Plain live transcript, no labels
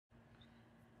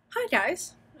Hi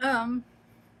guys.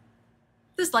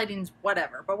 This lighting's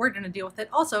whatever, but we're gonna deal with it.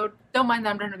 Also, don't mind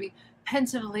that I'm gonna be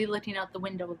pensively looking out the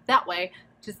window that way.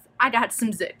 Just I got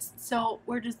some zits, so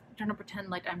we're just gonna pretend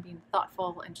like I'm being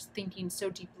thoughtful and just thinking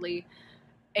so deeply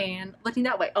and looking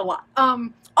that way a lot.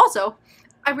 Also,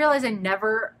 I realize I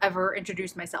never ever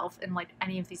introduced myself in like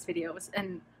any of these videos,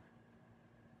 and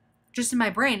just in my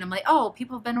brain, I'm like, oh,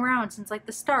 people have been around since like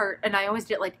the start, and I always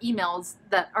get like emails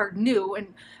that are new.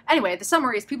 And anyway, the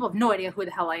summary is people have no idea who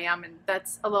the hell I am, and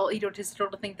that's a little egotistical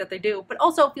to think that they do, but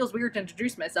also it feels weird to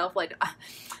introduce myself. Like,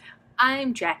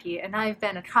 I'm Jackie, and I've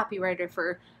been a copywriter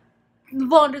for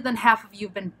longer than half of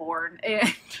you've been born,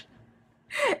 and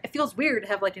it feels weird to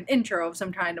have like an intro of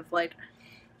some kind of like,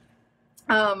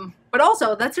 but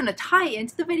also that's going to tie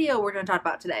into the video we're going to talk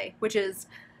about today, which is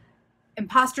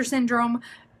imposter syndrome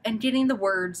and getting the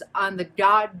words on the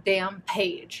goddamn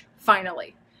page,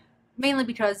 finally. Mainly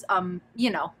because, you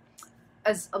know,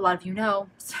 as a lot of you know,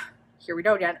 here we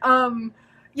go again,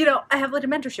 you know, I have like a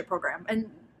mentorship program, and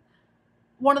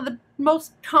one of the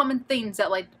most common things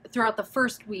that like throughout the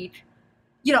first week,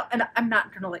 you know, and I'm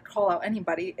not gonna like call out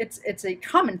anybody, it's a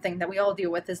common thing that we all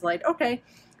deal with is like, okay,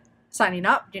 signing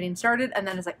up, getting started, and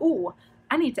then it's like, ooh,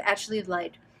 I need to actually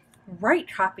like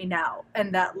write copy now,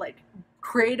 and that like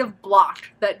creative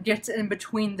block that gets in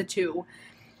between the two.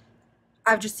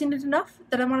 I've just seen it enough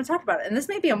that I want to talk about it. And this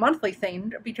may be a monthly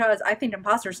thing because I think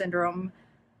imposter syndrome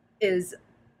is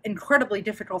incredibly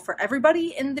difficult for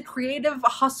everybody in the creative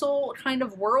hustle kind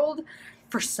of world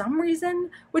for some reason,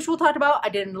 which we'll talk about. I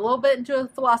did a little bit into a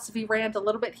philosophy rant, a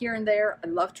little bit here and there. I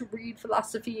love to read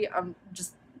philosophy.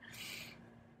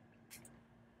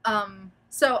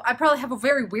 So I probably have a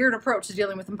very weird approach to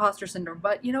dealing with imposter syndrome,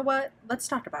 but you know what? Let's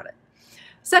talk about it.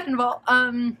 Second of all,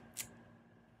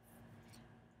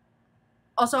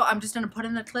 also, I'm just going to put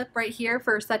in a clip right here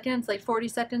for a second. It's like 40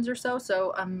 seconds or so.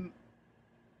 So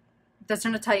that's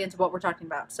going to tie into what we're talking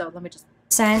about. So let me just...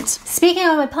 Speaking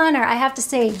of my planner, I have to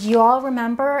say, do you all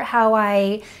remember how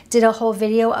I did a whole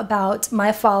video about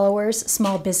my followers'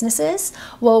 small businesses?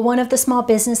 Well, one of the small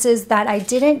businesses that I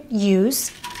didn't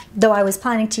use, though I was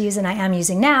planning to use and I am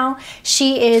using now,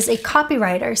 she is a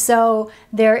copywriter. So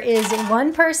there is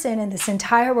one person in this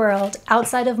entire world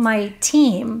outside of my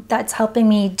team that's helping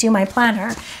me do my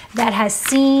planner that has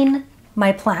seen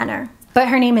my planner. But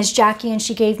her name is Jackie, and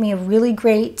she gave me a really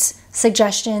great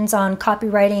suggestions on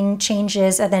copywriting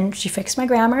changes, and then she fixed my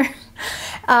grammar.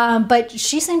 But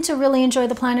she seemed to really enjoy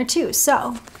the planner too,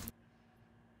 so.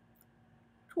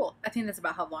 Cool. I think that's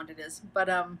about how long it is. But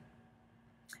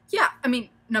yeah, I mean,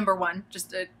 number one,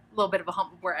 just a little bit of a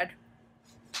humble brag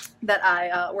that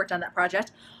I worked on that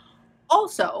project.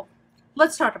 Also,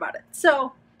 let's talk about it.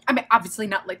 So, I mean, obviously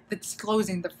not like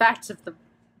disclosing the facts of the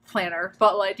planner,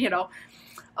 but like, you know,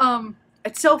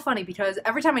 it's so funny because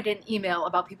every time I get an email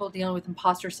about people dealing with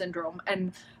imposter syndrome,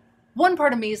 and one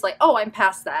part of me is like, oh, I'm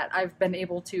past that. I've been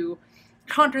able to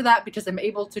counter that because I'm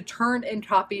able to turn in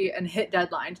copy and hit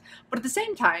deadlines. But at the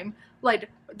same time,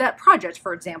 like that project,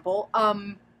 for example,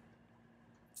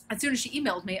 as soon as she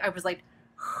emailed me, I was like,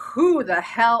 who the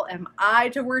hell am I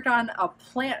to work on a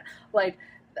plan? Like,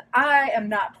 I am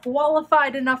not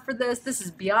qualified enough for this. This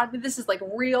is beyond me. This is like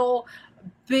real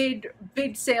big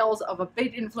sales of a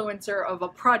big influencer of a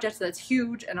project that's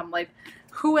huge. And I'm like,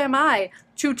 who am I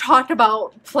to talk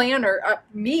about planner?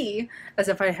 Me, as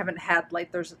if I haven't had,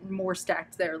 like, there's more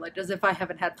stacked there, like as if I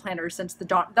haven't had planners since the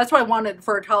dawn. That's what I wanted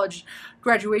for a college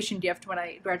graduation gift when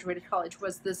I graduated college,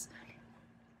 was this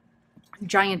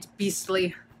giant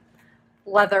beastly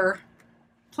leather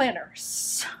planner.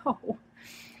 So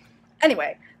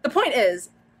anyway, the point is,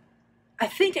 I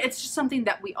think it's just something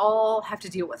that we all have to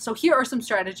deal with. So here are some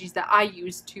strategies that I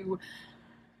use to,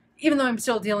 even though I'm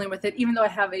still dealing with it, even though I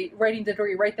have a writing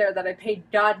degree right there that I paid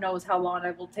God knows how long I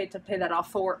will take to pay that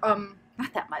off for,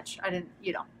 not that much. I didn't,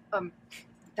 you know,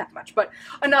 that much, but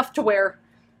enough to where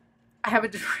I have a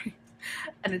degree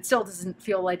and it still doesn't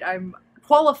feel like I'm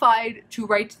qualified to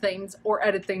write things or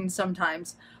edit things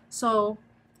sometimes. So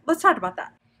let's talk about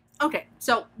that. Okay,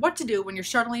 so what to do when you're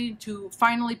struggling to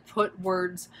finally put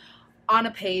words on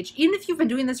a page, even if you've been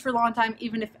doing this for a long time,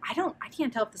 even if I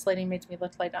can't tell if this lighting makes me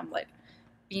look like I'm like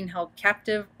being held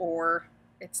captive or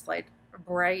it's like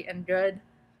bright and good.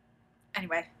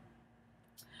 Anyway,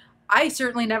 I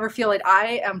certainly never feel like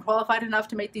I am qualified enough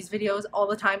to make these videos all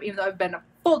the time, even though I've been a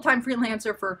full-time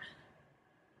freelancer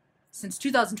since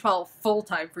 2012,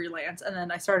 full-time freelance, and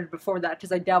then I started before that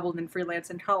because I dabbled in freelance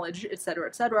in college, etc.,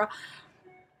 etc.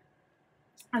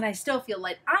 And I still feel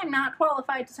like I'm not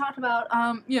qualified to talk about,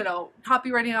 you know,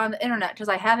 copywriting on the internet because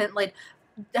I haven't, like,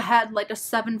 had, like, a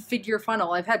 7-figure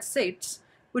funnel. I've had 6,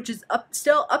 which is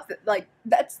still up, like,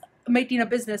 that's making a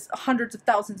business hundreds of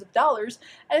thousands of dollars,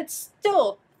 and it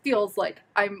still feels like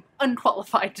I'm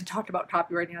unqualified to talk about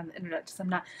copywriting on the internet because I'm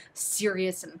not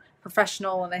serious and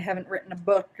professional, and I haven't written a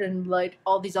book and like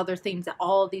all these other things that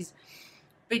all these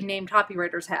big name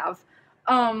copywriters have.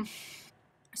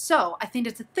 So I think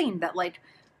it's a thing that like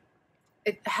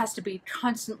it has to be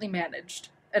constantly managed.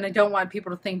 And I don't want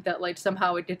people to think that like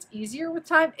somehow it gets easier with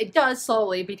time. It does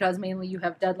slowly, because mainly you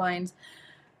have deadlines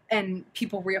and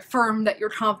people reaffirm that you're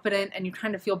confident and you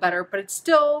kind of feel better, but it's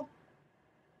still,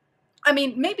 I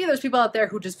mean, maybe there's people out there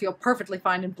who just feel perfectly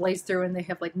fine and blaze through and they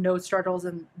have like no struggles,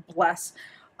 and bless.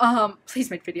 Please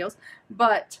make videos.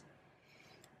 But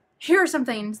here are some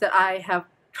things that I have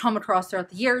come across throughout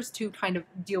the years to kind of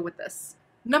deal with this.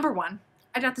 Number one,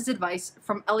 I got this advice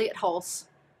from Elliot Hulse,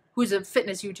 who's a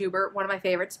fitness YouTuber, one of my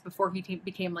favorites before he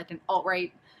became like an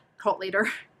alt-right cult leader,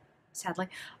 sadly.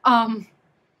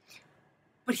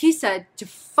 But he said to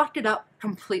fuck it up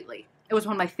completely. It was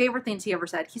one of my favorite things he ever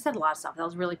said. He said a lot of stuff that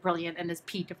was really brilliant in his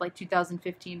peak of like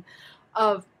 2015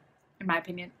 of, in my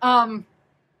opinion. And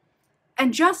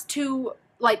just to,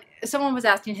 like, someone was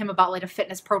asking him about like a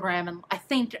fitness program, and I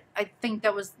think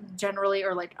that was generally,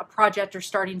 or like a project or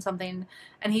starting something,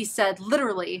 and he said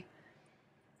literally,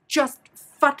 just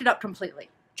fuck it up completely.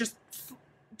 Just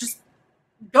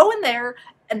go in there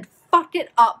and fuck it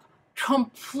up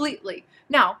completely.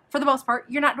 Now, for the most part,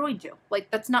 you're not going to. Like,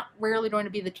 that's not rarely going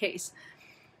to be the case.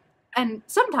 And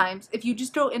sometimes, if you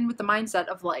just go in with the mindset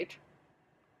of like,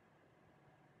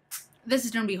 this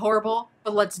is going to be horrible,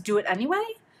 but let's do it anyway,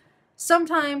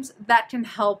 sometimes that can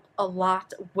help a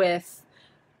lot with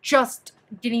just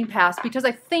getting past, because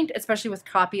I think, especially with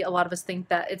copy, a lot of us think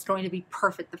that it's going to be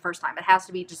perfect the first time. It has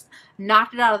to be just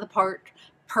knock it out of the park,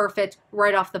 perfect,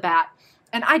 right off the bat.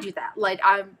 And I do that. Like,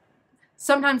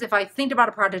 sometimes if I think about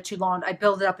a project too long, I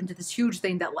build it up into this huge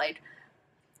thing that like,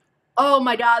 oh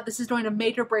my God, this is going to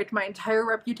make or break my entire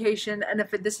reputation, and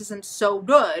if this isn't so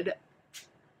good,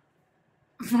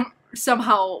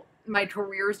 somehow my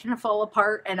career is going to fall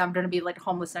apart and I'm going to be like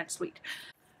homeless next week.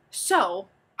 So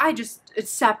I just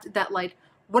accept that like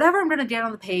whatever I'm going to get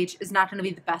on the page is not going to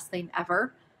be the best thing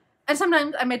ever. And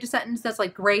sometimes I make a sentence that's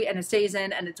like great and it stays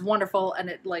in and it's wonderful and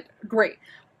it like great.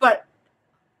 But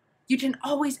you can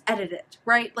always edit it,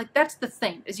 right? Like that's the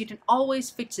thing, is you can always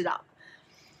fix it up.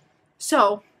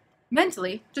 So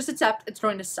mentally, just accept it's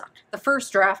going to suck. The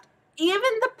first draft, even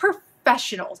the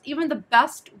professionals, even the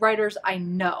best writers I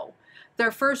know,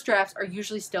 their first drafts are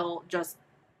usually still just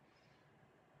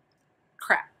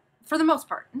crap. For the most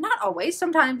part. Not always.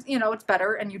 Sometimes, you know, it's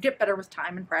better and you get better with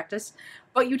time and practice,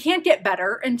 but you can't get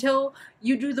better until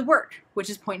you do the work, which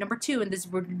is point number 2. And this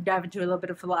we're going to dive into a little bit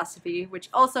of philosophy, which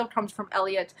also comes from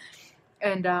Eliot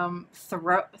and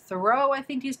Thoreau, I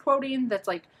think he's quoting, that's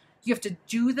like, you have to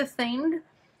do the thing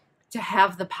to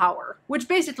have the power, which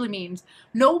basically means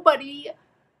nobody,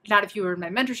 not if you were in my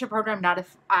mentorship program, not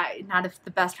if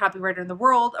the best copywriter in the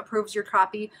world approves your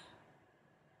copy.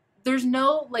 There's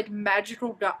no like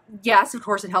magical, yes, of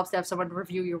course it helps to have someone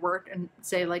review your work and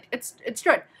say like, it's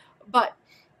good. But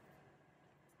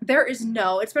there is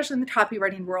no, especially in the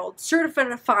copywriting world,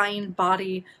 certifying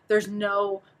body, there's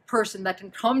no person that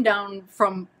can come down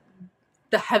from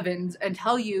the heavens and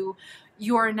tell you,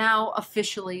 you are now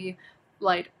officially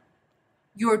like,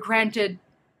 you are granted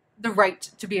the right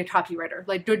to be a copywriter.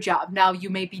 Like, good job. Now you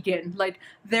may begin. Like,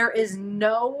 there is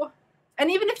no, and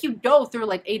even if you go through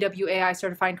like AWAI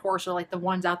certifying course or like the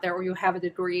ones out there where you have a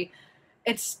degree,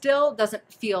 it still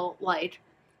doesn't feel like,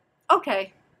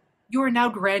 okay, you are now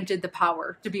granted the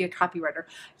power to be a copywriter.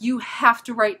 You have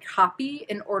to write copy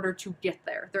in order to get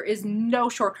there. There is no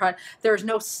shortcut. There's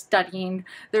no studying.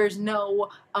 There's no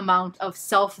amount of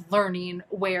self-learning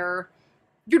where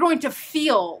you're going to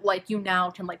feel like you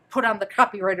now can like put on the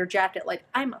copywriter jacket, like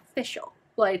I'm official.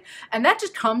 Like, and that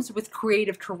just comes with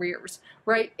creative careers,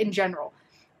 right? In general,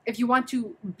 if you want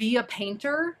to be a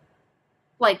painter,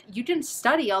 like you can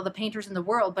study all the painters in the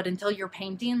world, but until you're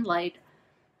painting, like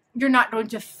you're not going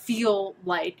to feel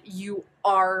like you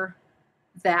are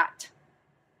that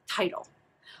title.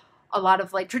 A lot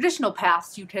of like traditional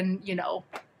paths you can, you know,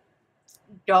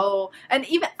 go, and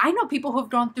even I know people who have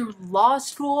gone through law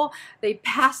school, they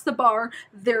pass the bar,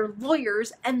 they're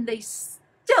lawyers, and they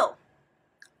still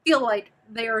feel like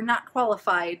they are not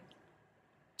qualified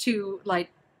to like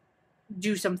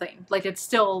do something. Like it's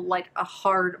still like a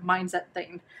hard mindset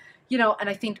thing, you know. And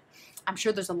I think, I'm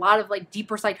sure there's a lot of like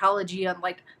deeper psychology on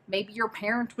like maybe your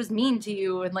parent was mean to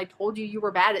you and like told you you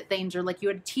were bad at things, or like you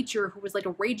had a teacher who was like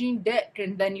a raging dick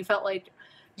and then you felt like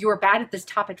you were bad at this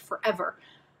topic forever.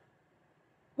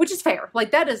 Which is fair.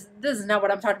 Like this is not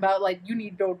what I'm talking about. Like you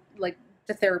need to go like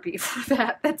to therapy for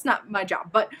that. That's not my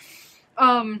job. But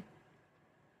I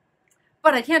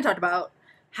can talk about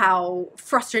how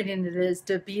frustrating it is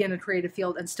to be in a creative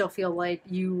field and still feel like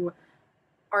you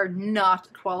are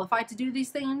not qualified to do these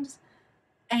things.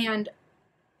 And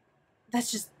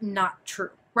that's just not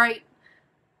true, right?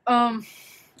 I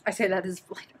say that as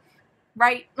like,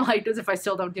 right? Like as if I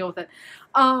still don't deal with it.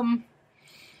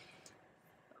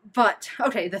 But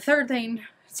okay, the third thing,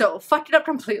 so fucked it up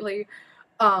completely.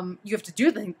 You have to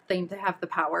do the thing to have the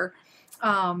power.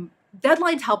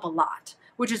 Deadlines help a lot,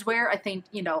 which is where I think,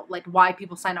 you know, like why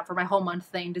people sign up for my whole month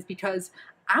thing is because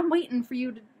I'm waiting for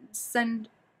you to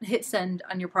hit send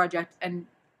on your project and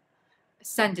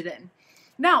send it in.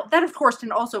 Now, that of course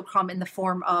can also come in the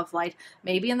form of like,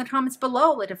 maybe in the comments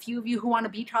below, like a few of you who want to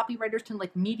be copywriters can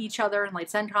like meet each other and like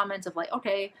send comments of like,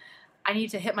 okay, I need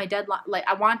to hit my deadline. Like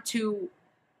I want to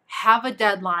have a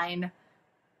deadline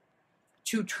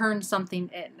to turn something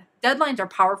in. Deadlines are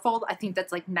powerful. I think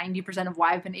that's like 90% of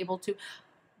why I've been able to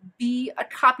be a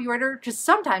copywriter, because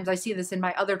sometimes I see this in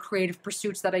my other creative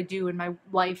pursuits that I do in my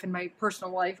life, in my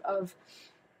personal life, of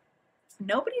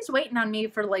nobody's waiting on me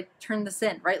for like turn this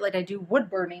in, right? Like I do wood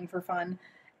burning for fun,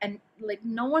 and like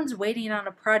no one's waiting on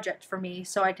a project for me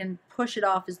so I can push it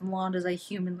off as long as I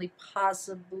humanly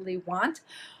possibly want,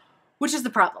 which is the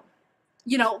problem.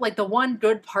 You know, like the one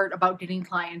good part about getting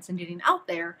clients and getting out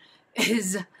there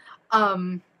is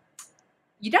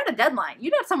you got a deadline. You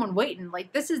got someone waiting.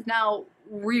 Like this is now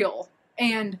real.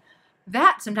 And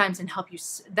that sometimes can help you.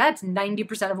 That's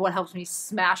 90% of what helps me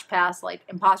smash past like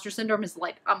imposter syndrome is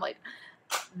like, I'm like,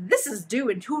 this is due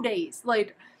in 2 days.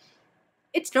 Like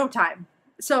it's go time.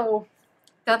 So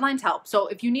deadlines help. So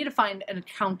if you need to find an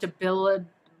accountability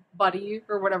buddy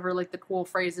or whatever, like the cool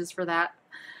phrase is for that,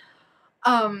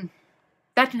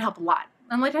 that can help a lot.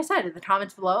 And like I said, in the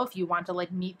comments below, if you want to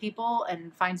like meet people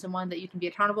and find someone that you can be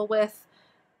accountable with,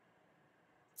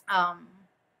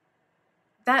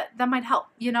 that might help,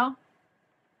 you know?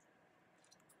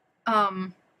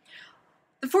 The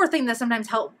fourth thing that sometimes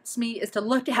helps me is to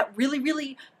look at really,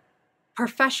 really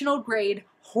professional grade,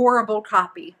 horrible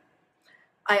copy.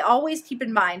 I always keep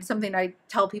in mind something I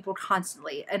tell people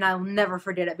constantly, and I'll never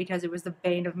forget it because it was the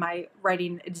bane of my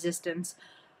writing existence.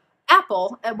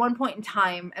 Apple, at one point in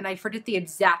time, and I forget the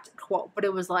exact quote, but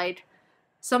it was like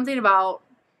something about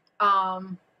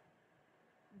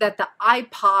that the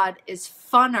iPod is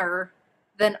funner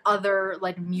than other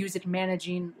like music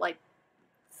managing like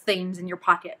things in your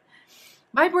pocket.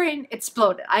 My brain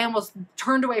exploded. I almost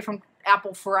turned away from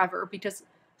Apple forever because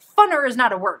funner is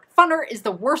not a word. Funner is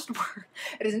the worst word.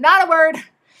 It is not a word.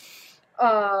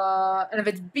 And if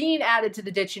it's being added to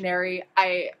the dictionary,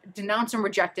 I denounce and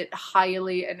reject it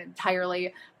highly and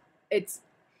entirely.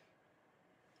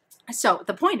 So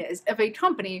the point is, if a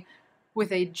company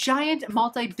with a giant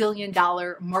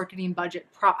multi-billion-dollar marketing budget,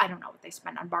 I don't know what they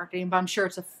spend on marketing, but I'm sure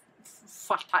it's a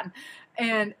fuck ton.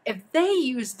 And if they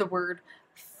use the word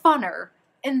funner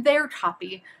in their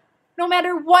copy, no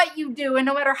matter what you do and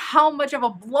no matter how much of a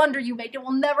blunder you make, it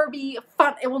will never be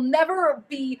fun. It will never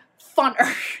be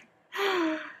funner.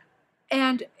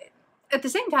 And at the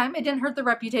same time, it didn't hurt their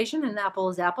reputation, and Apple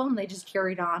is Apple, and they just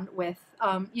carried on with,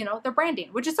 you know, their branding,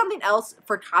 which is something else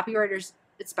for copywriters,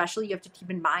 especially, you have to keep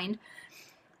in mind.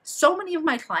 So many of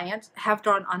my clients have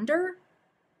gone under,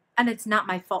 and it's not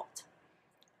my fault.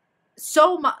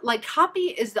 So much, like, copy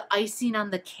is the icing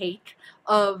on the cake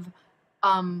of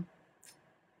a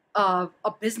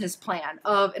business plan,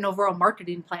 of an overall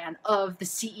marketing plan, of the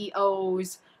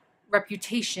CEO's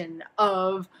reputation,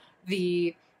 of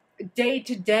the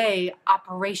day-to-day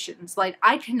operations. Like,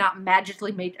 I cannot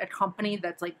magically make a company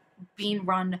that's like being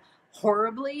run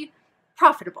horribly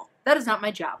profitable. That is not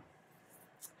my job.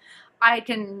 I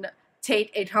can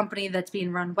take a company that's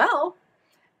being run well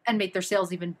and make their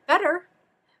sales even better,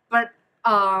 but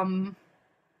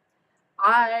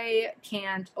I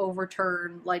can't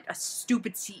overturn like a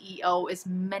stupid CEO as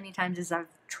many times as I've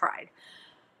tried.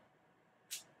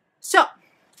 So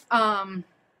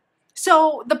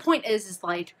the point is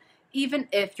like, even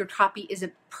if your copy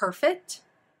isn't perfect,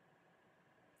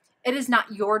 it is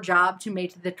not your job to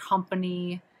make the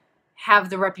company have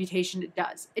the reputation it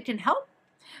does. It can help.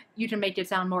 You can make it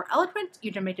sound more eloquent.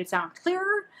 You can make it sound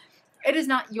clearer. It is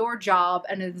not your job,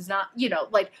 and it is not, you know,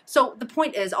 like, so the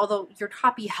point is, although your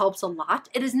copy helps a lot,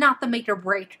 it is not the make or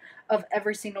break of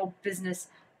every single business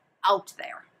out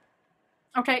there.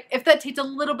 Okay? If that takes a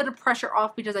little bit of pressure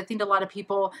off, because I think a lot of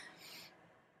people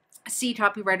see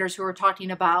copywriters who are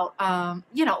talking about,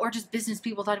 you know, or just business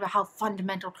people talking about how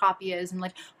fundamental copy is, and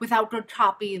like, without good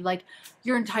copy, like,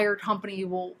 your entire company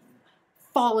will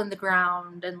fall in the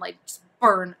ground and like just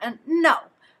burn. And no,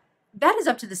 that is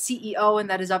up to the CEO and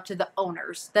that is up to the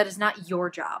owners. That is not your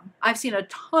job. I've seen a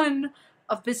ton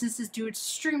of businesses do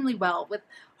extremely well with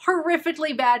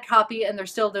horrifically bad copy and they're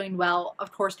still doing well.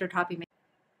 Of course, their copy makes.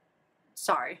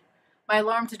 Sorry. My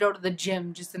alarm to go to the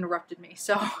gym just interrupted me,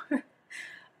 so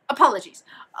apologies.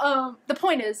 The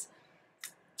point is,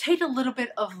 take a little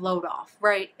bit of load off,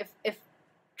 right? If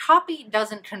copy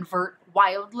doesn't convert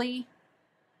wildly,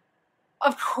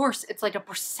 of course it's like a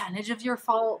percentage of your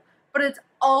fault, but it's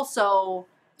also,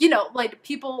 you know, like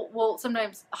people will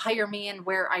sometimes hire me and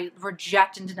where I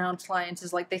reject and denounce clients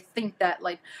is like they think that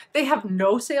like they have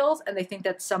no sales and they think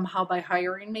that somehow by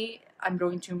hiring me I'm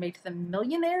going to make them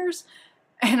millionaires.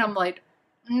 And I'm like,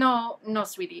 no,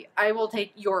 sweetie. I will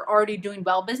take your already doing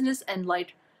well business and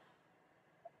like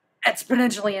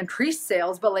exponentially increase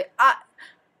sales, but like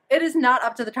it is not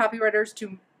up to the copywriters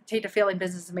to take a failing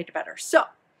business and make it better. So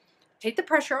take the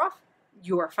pressure off.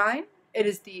 You are fine. It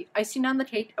is the icing on the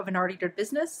cake of an already good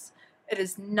business. It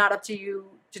is not up to you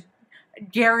to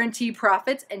guarantee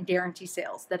profits and guarantee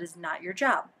sales. That is not your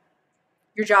job.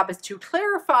 Your job is to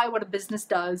clarify what a business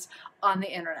does on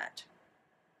the internet.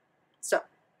 So,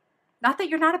 not that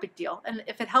you're not a big deal. And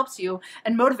if it helps you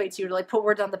and motivates you to like put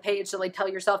words on the page to like tell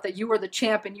yourself that you are the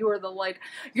champ and you are the like,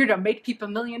 you're gonna make people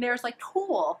millionaires, like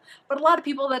cool. But a lot of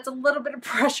people, that's a little bit of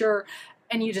pressure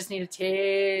and you just need to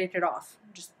take it off.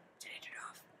 Just take it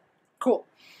off. Cool.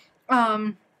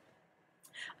 And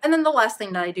then the last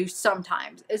thing that I do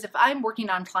sometimes is if I'm working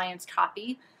on clients'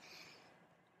 copy,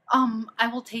 I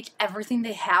will take everything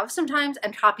they have sometimes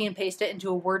and copy and paste it into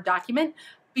a Word document,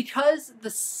 because the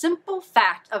simple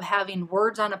fact of having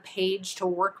words on a page to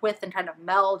work with and kind of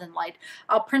meld and like,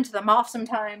 I'll print them off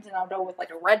sometimes and I'll go with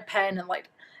like a red pen and like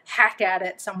hack at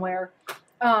it somewhere.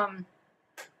 To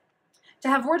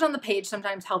have words on the page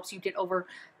sometimes helps you get over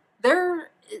the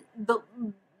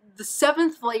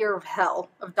seventh layer of hell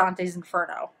of Dante's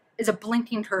Inferno is a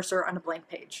blinking cursor on a blank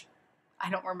page. I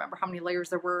don't remember how many layers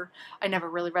there were. I never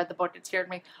really read the book. It scared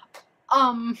me.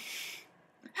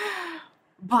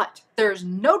 But there's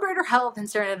no greater hell than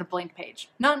staring at a blank page.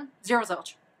 None. Zero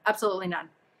zilch. Absolutely none.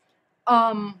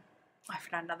 I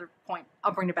forgot another point.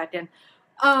 I'll bring it back in.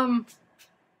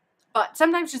 But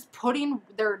sometimes just putting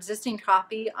their existing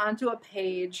copy onto a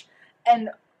page and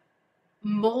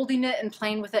molding it and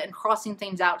playing with it and crossing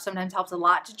things out sometimes helps a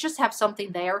lot. To just have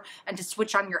something there and to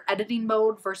switch on your editing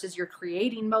mode versus your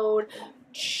creating mode,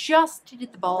 just to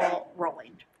get the ball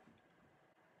rolling.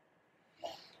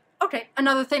 Okay,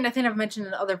 another thing I think I've mentioned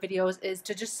in other videos is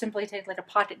to just simply take like a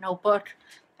pocket notebook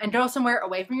and go somewhere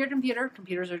away from your computer.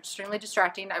 Computers are extremely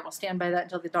distracting. I will stand by that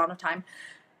until the dawn of time.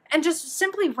 And just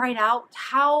simply write out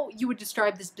how you would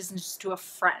describe this business to a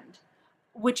friend.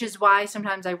 Which is why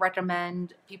sometimes I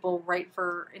recommend people write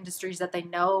for industries that they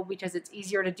know, because it's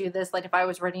easier to do this. Like if I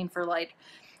was writing for like,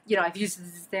 you know, I've used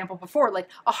this example before, like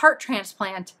a heart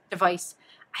transplant device.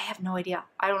 I have no idea.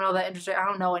 I don't know that industry. I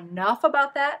don't know enough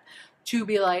about that to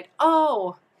be like,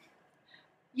 oh,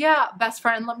 yeah, best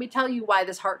friend, let me tell you why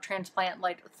this heart transplant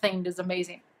like thing is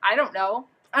amazing. I don't know.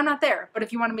 I'm not there. But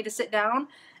if you wanted me to sit down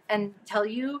and tell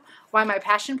you why my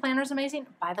passion planner is amazing,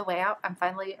 by the way, I'm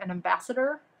finally an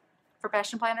ambassador for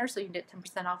Passion Planner, so you can get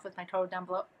 10% off with my code down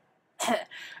below.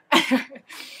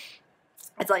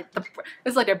 It's like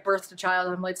I birthed a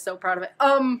child. I'm like so proud of it.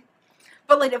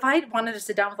 But like if I wanted to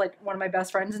sit down with like one of my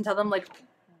best friends and tell them like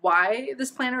why this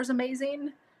planner is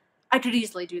amazing, I could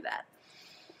easily do that.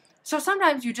 So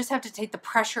sometimes you just have to take the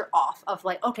pressure off of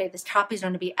like, okay, this copy is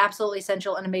going to be absolutely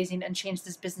essential and amazing and change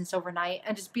this business overnight,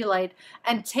 and just be like,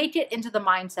 and take it into the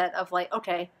mindset of like,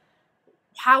 okay,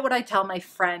 how would I tell my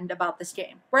friend about this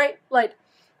game, right? Like,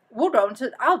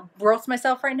 I'll roast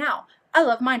myself right now. I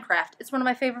love Minecraft. It's one of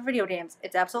my favorite video games.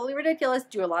 It's absolutely ridiculous.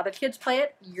 Do a lot of kids play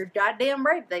it? You're goddamn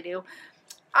right they do.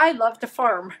 I love to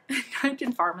farm. I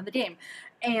can farm in the game.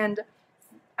 And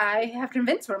I have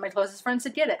convinced one of my closest friends to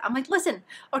get it. I'm like, listen,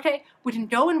 okay, we can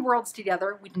go in worlds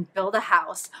together. We can build a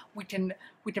house. We can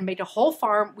make a whole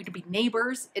farm. We can be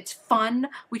neighbors. It's fun.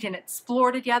 We can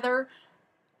explore together.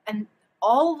 And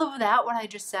all of that, what I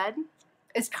just said,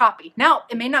 is copy. Now,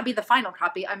 it may not be the final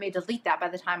copy. I may delete that by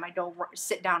the time I go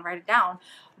sit down, write it down.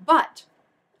 But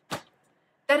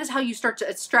that is how you start to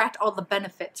extract all the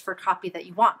benefits for copy that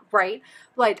you want, right?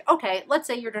 Like, okay, let's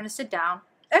say you're going to sit down.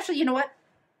 Actually, you know what?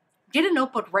 Get a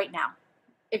notebook right now.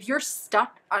 If you're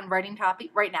stuck on writing copy,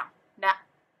 right now.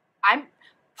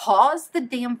 Pause the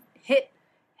damn, hit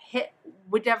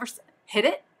whatever, hit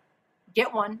it,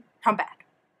 get one, come back.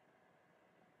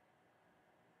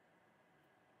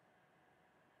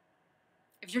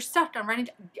 If you're stuck on writing,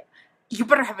 you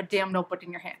better have a damn notebook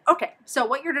in your hand. Okay, so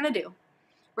what you're going to do,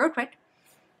 real quick,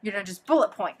 you're going to just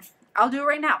bullet point. I'll do it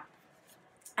right now.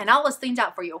 And I'll list things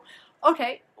out for you.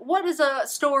 Okay, what is a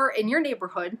store in your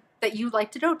neighborhood that you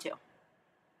like to go to?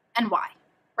 And why,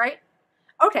 right?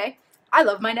 Okay, I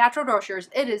love my Natural Grocers.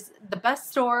 It is the best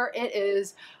store. It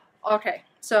is, okay,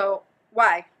 so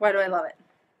why? Why do I love it?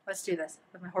 Let's do this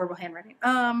with my horrible handwriting.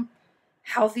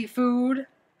 Healthy food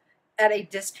at a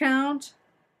discount.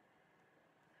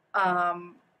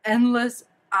 Endless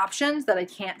options that I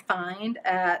can't find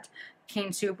at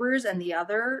Cane Supers and the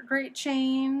other great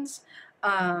chains.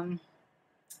 Cane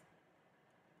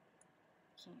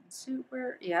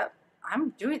Super, yep. I'm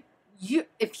doing,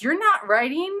 if you're not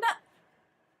writing,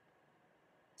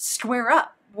 square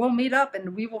up. We'll meet up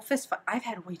and we will fist fight. I've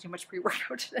had way too much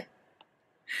pre-workout today.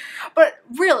 But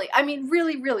really, I mean,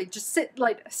 really, just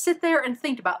sit there and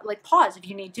think about, like, pause if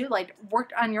you need to, like,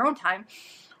 work on your own time.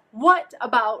 What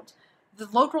about the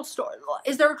local store?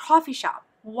 Is there a coffee shop?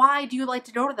 Why do you like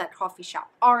to go to that coffee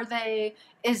shop?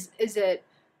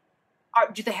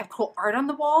 Do they have cool art on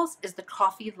the walls? Is the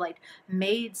coffee like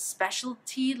made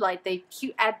specialty? Like they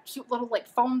add cute little like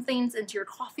foam things into your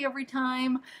coffee every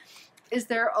time? Is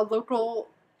there a local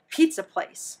pizza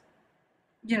place?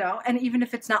 You know, and even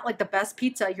if it's not like the best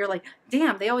pizza, you're like,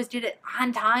 damn, they always did it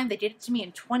on time. They did it to me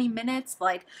in 20 minutes.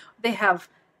 Like they have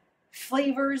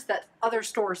flavors that other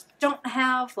stores don't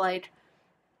have. Like,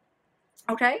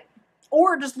 okay.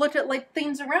 Or just look at like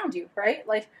things around you, right?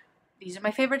 Like, these are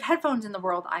my favorite headphones in the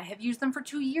world. I have used them for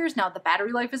 2 years now. The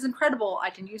battery life is incredible.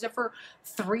 I can use it for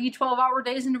 3 12-hour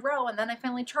days in a row, and then I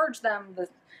finally charge them.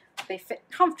 They fit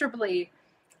comfortably.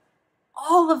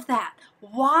 All of that.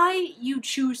 Why you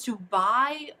choose to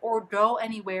buy or go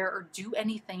anywhere or do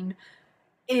anything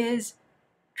is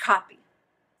copy.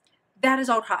 That is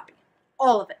all copy.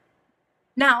 All of it.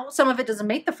 Now, some of it doesn't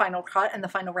make the final cut and the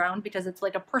final round because it's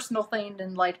like a personal thing,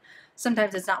 and like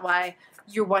sometimes it's not why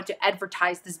you want to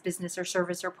advertise this business or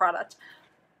service or product.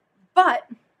 But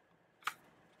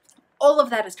all of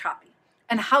that is copy.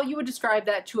 And how you would describe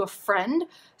that to a friend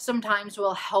sometimes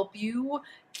will help you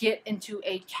get into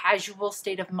a casual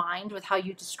state of mind with how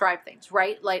you describe things,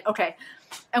 right? Like, okay,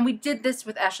 and we did this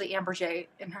with Ashley Amberjay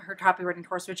in her copywriting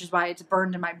course, which is why it's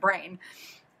burned in my brain.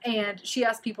 And she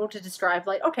asked people to describe,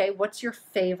 like, okay, what's your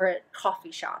favorite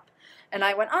coffee shop? And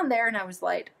I went on there and I was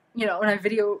like, you know, and I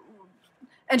video,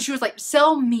 and she was like,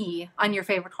 sell me on your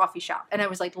favorite coffee shop. And I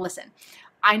was like, listen,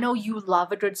 I know you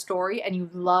love a good story and you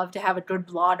love to have a good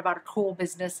blog about a cool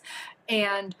business.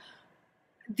 And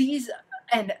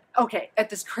at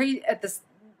this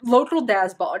local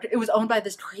Daz blog, it was owned by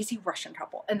this crazy Russian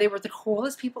couple, and they were the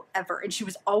coolest people ever. And she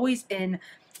was always in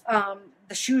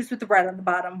the shoes with the red on the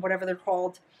bottom, whatever they're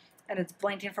called, and it's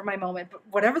blanking for my moment, but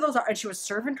whatever those are. And she was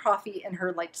serving coffee in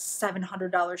her like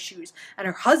 $700 shoes, and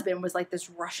her husband was like this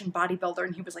Russian bodybuilder,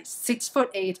 and he was like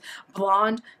 6'8",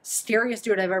 blonde, scariest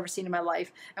dude I've ever seen in my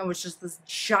life, and was just this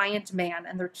giant man.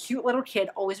 And their cute little kid,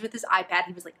 always with his iPad,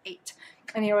 he was like 8,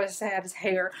 and he always had his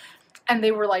hair. And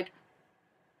they were like,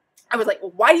 I was like,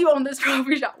 why do you own this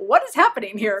coffee shop? What is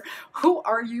happening here? Who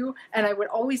are you? And I would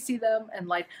always see them, and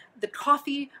like the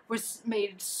coffee was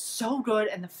made so good,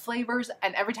 and the flavors,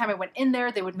 and every time I went in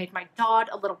there, they would make my dog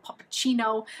a little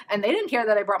puppuccino, and they didn't care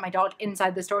that I brought my dog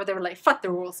inside the store. They were like, fuck the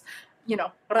rules, you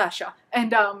know, Russia.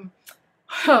 And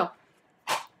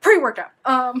pre-workout.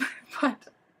 But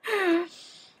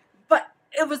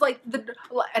it was like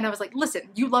and I was like, listen,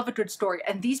 you love a good story,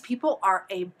 and these people are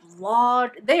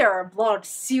they are a blog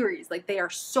series. Like, they are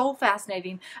so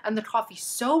fascinating, and the coffee's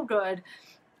so good,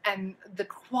 and the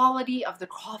quality of the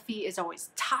coffee is always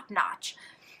top notch.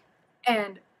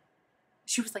 And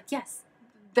she was like, yes.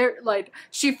 They're like,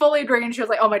 she fully agreed, and she was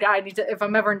like, oh my God, if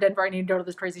I'm ever in Denver, I need to go to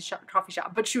this crazy coffee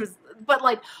shop. But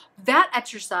like, that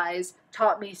exercise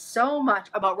taught me so much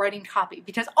about writing copy,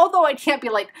 because although I can't be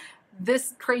like,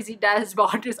 this crazy Daz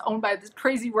blog is owned by this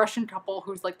crazy Russian couple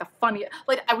who's like the funniest,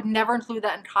 like, I would never include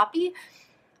that in copy,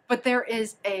 but there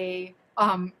is a,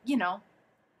 you know,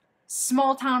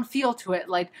 small town feel to it.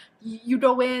 Like, you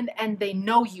go in and they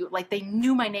know you, like they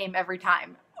knew my name every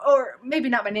time, or maybe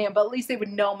not my name, but at least they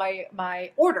would know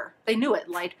my order. They knew it,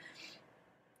 like,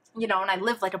 you know, and I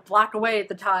lived like a block away at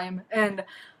the time, and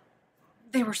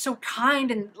they were so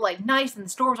kind and like nice, and the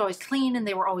store was always clean, and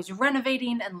they were always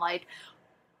renovating, and like,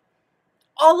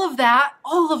 all of that,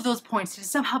 all of those points to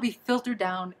somehow be filtered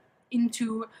down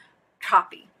into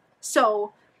copy.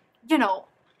 So, you know,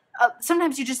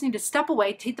 sometimes you just need to step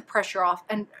away, take the pressure off,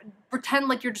 and pretend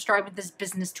like you're describing this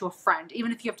business to a friend.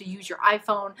 Even if you have to use your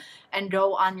iPhone and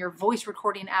go on your voice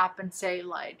recording app and say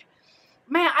like,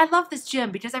 man, I love this gym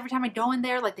because every time I go in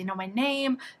there, like, they know my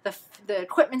name, the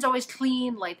equipment's always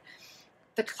clean, like,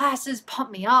 the classes pump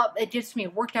me up, it gives me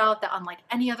a workout that unlike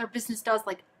any other business does.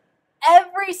 Like,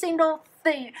 every single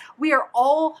thing. We are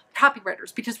all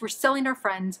copywriters because we're selling our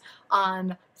friends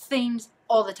on things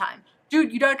all the time.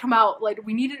 Dude, you gotta come out. Like,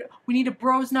 we need a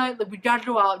bros night. Like, we gotta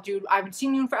go out, dude. I haven't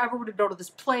seen you in forever. We're gonna go to this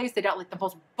place. They got like the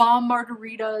most bomb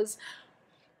margaritas.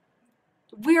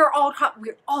 We're all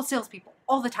salespeople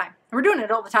all the time. We're doing it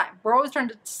all the time. We're always trying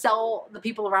to sell the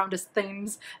people around us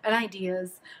things and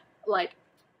ideas, like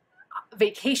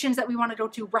vacations that we want to go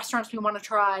to, restaurants we want to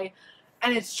try.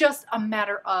 And it's just a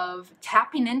matter of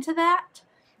tapping into that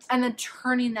and then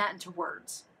turning that into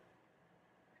words.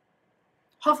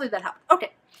 Hopefully that helped.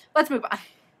 Okay, let's move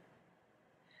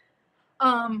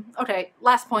on. Okay,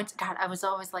 last point. God, I was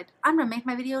always like, I'm gonna make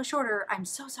my video shorter. I'm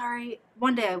so sorry.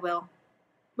 One day I will.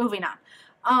 Moving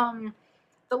on.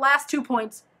 The last 2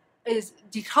 points is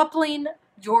decoupling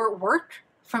your work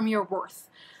from your worth.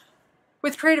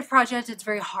 With creative projects, it's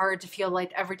very hard to feel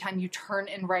like every time you turn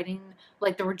in writing,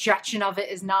 like the rejection of it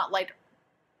is not like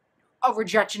a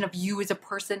rejection of you as a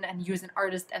person and you as an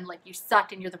artist and like you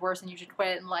suck and you're the worst and you should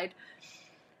quit and like,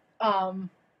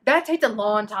 that takes a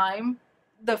long time.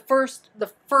 The first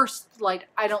like,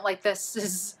 I don't like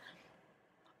this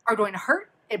are going to hurt.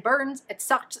 It burns. It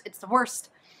sucks. It's the worst.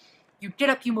 You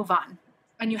get up, you move on.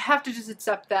 And you have to just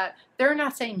accept that they're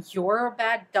not saying you're a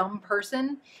bad, dumb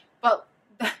person, but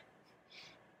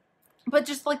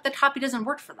just like the copy doesn't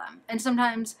work for them. And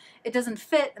sometimes it doesn't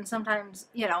fit. And sometimes,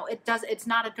 you know, it's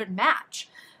not a good match.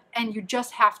 And you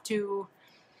just have to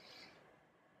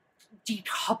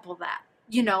decouple that,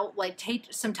 you know, like take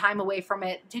some time away from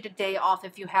it, take a day off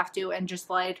if you have to, and just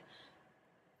like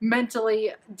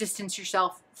mentally distance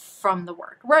yourself from the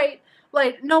work, right?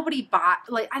 Like nobody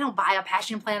I don't buy a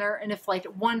passion planner, and if like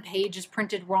one page is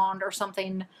printed wrong or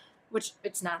something, which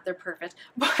it's not, they're perfect,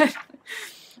 but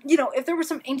you know, if there was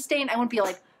some ink stain, I wouldn't be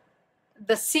like,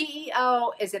 the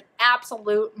CEO is an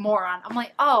absolute moron. I'm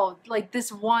like, oh, like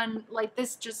this one, like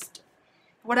this just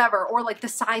whatever, or like the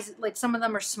size, like some of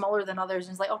them are smaller than others,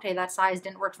 and it's like, okay, that size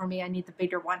didn't work for me, I need the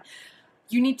bigger one.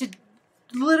 You need to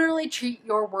literally treat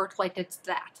your work like it's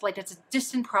that, like it's a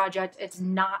distant project. It's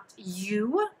not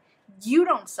you. You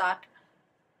don't suck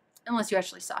unless you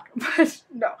actually suck. But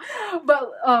no,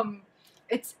 but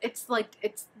it's like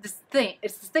it's this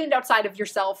thing outside of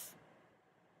yourself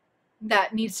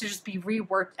that needs to just be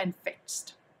reworked and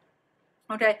fixed.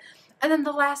 Okay, and then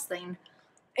the last thing,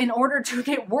 in order to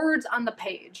get words on the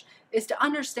page, is to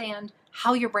understand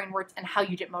how your brain works and how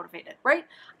you get motivated, right?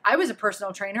 I was a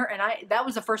personal trainer, and that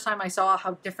was the first time I saw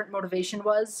how different motivation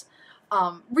was.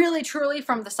 Really, truly,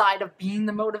 from the side of being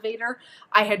the motivator.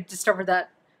 I had discovered that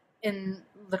in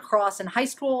lacrosse in high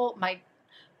school. My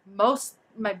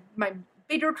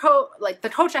bigger coach, like the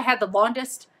coach I had the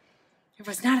longest, it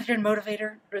was not a good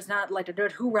motivator. It was not like a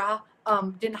good hoorah.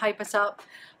 Didn't hype us up.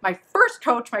 My first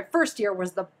coach, my first year,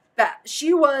 was the best.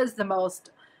 She was the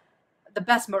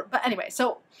best. But anyway,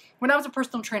 so when I was a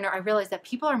personal trainer, I realized that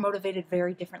people are motivated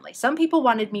very differently. Some people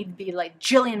wanted me to be like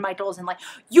Jillian Michaels and like,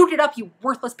 you get up, you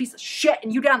worthless piece of shit,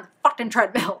 and you get on the fucking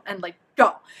treadmill and like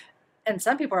go. And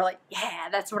some people are like, yeah,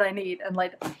 that's what I need. And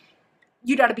like,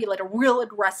 you got to be like a real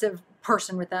aggressive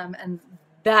person with them, and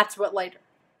that's what like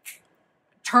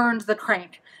turns the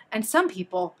crank. And some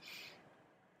people,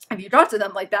 if you talk to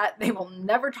them like that, they will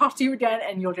never talk to you again,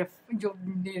 and you'll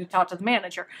need to talk to the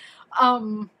manager.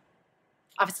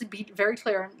 Obviously be very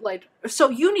clear, like, so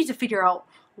you need to figure out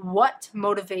what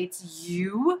motivates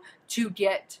you to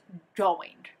get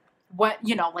going. What,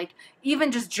 you know, like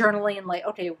even just journaling, like,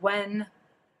 okay, when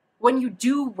you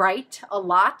do write a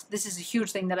lot, this is a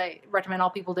huge thing that I recommend all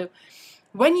people do.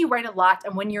 When you write a lot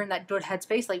and when you're in that good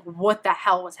headspace, like what the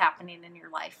hell was happening in your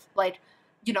life? Like,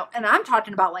 you know, and I'm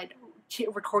talking about like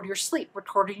record your sleep,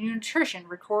 record your nutrition,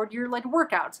 record your like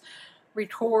workouts,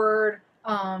 record,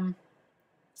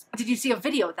 did you see a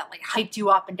video that like hyped you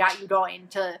up and got you going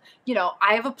to, you know,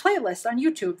 I have a playlist on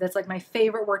YouTube that's like my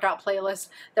favorite workout playlist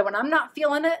that when I'm not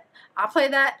feeling it, I play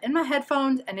that in my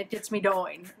headphones and it gets me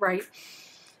going, right?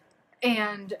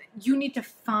 And you need to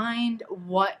find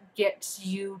what gets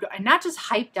you, and not just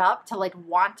hyped up to like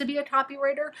want to be a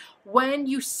copywriter. When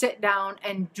you sit down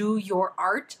and do your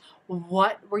art,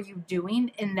 what were you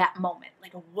doing in that moment?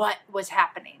 Like what was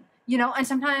happening, you know? And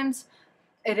sometimes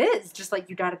it is just like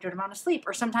you got a good amount of sleep,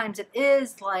 or sometimes it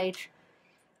is like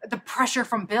the pressure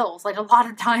from bills. Like a lot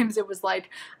of times it was like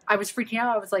I was freaking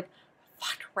out. I was like,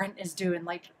 fuck, rent is due in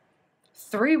like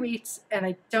 3 weeks, and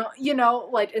I don't, you know,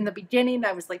 like in the beginning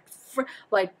I was like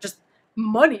just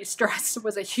money stress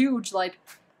was a huge like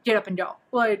get up and go,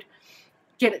 like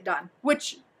get it done,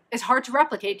 which is hard to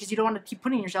replicate because you don't want to keep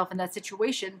putting yourself in that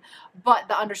situation, but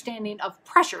the understanding of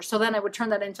pressure. So then I would turn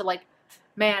that into like,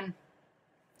 man,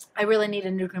 I really need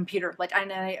a new computer. Like,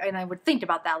 and I would think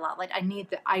about that a lot. Like,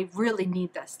 I really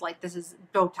need this. Like, this is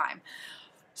go time.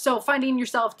 So finding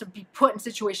yourself to be put in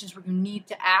situations where you need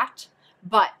to act,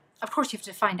 but of course you have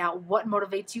to find out what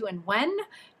motivates you and when.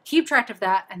 Keep track of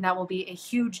that, and that will be a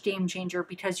huge game changer,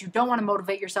 because you don't want to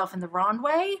motivate yourself in the wrong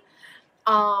way.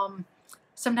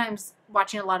 Sometimes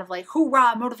watching a lot of like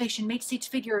hoorah motivation, make 6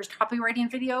 figures, copywriting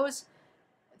videos,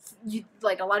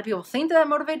 like a lot of people think that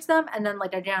motivates them, and then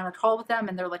like I get on a call with them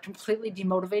and they're like completely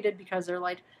demotivated because they're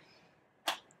like,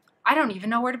 I don't even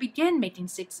know where to begin making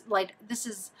 6. Like, this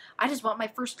is, I just want my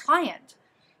first client.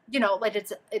 You know, like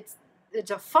it's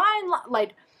a fine,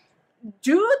 like,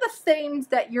 do the things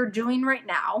that you're doing right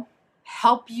now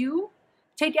help you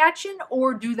take action,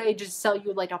 or do they just sell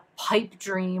you like a pipe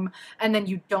dream and then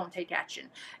you don't take action?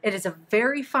 It is a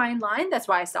very fine line. That's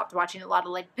why I stopped watching a lot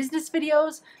of like business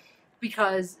videos,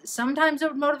 because sometimes it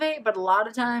would motivate, but a lot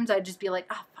of times I'd just be like,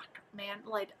 oh, fuck, man,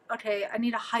 like, okay, I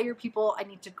need to hire people, I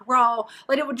need to grow.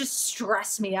 Like, it would just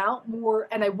stress me out more,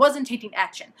 and I wasn't taking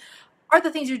action. Are the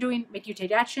things you're doing make you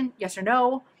take action? Yes or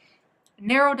no?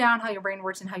 Narrow down how your brain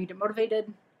works and how you get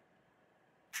motivated.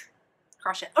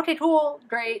 Crush it. Okay, cool,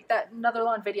 great. That another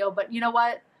long video, but you know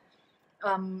what?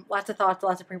 Lots of thoughts,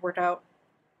 lots of pre-workout.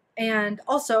 And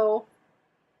also,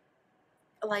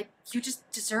 like, you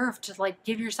just deserve to like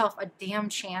give yourself a damn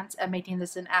chance at making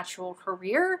this an actual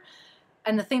career.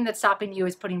 And the thing that's stopping you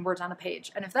is putting words on a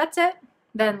page. And if that's it,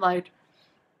 then like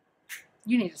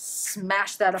you need to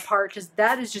smash that apart, because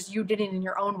that is just you getting in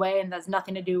your own way, and that's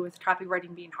nothing to do with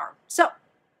copywriting being hard. So,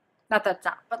 not that it's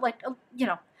not, but like, you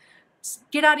know,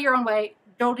 get out of your own way,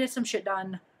 go get some shit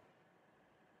done.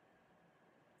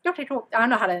 Okay, cool. I don't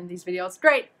know how to end these videos.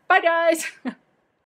 Great. Bye, guys.